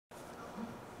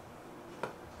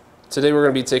Today we're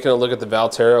going to be taking a look at the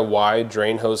Valterra Y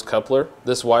drain hose coupler.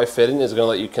 This Y fitting is going to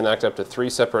let you connect up to 3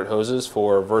 separate hoses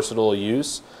for versatile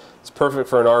use. It's perfect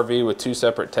for an RV with 2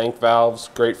 separate tank valves,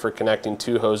 great for connecting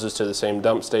 2 hoses to the same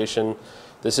dump station.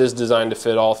 This is designed to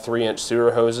fit all 3-inch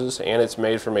sewer hoses, and it's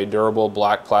made from a durable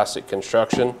black plastic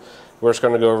construction. We're just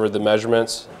going to go over the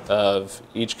measurements of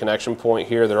each connection point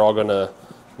here. They're all going to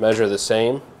measure the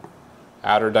same.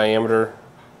 Outer diameter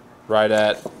right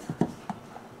at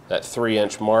that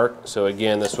 3-inch mark. So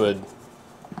again, this would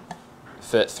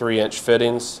fit 3-inch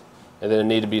fittings, and then it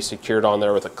need to be secured on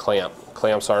there with a clamp.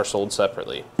 Clamps are sold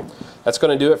separately. That's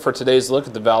going to do it for today's look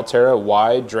at the Valterra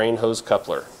Y drain hose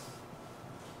coupler.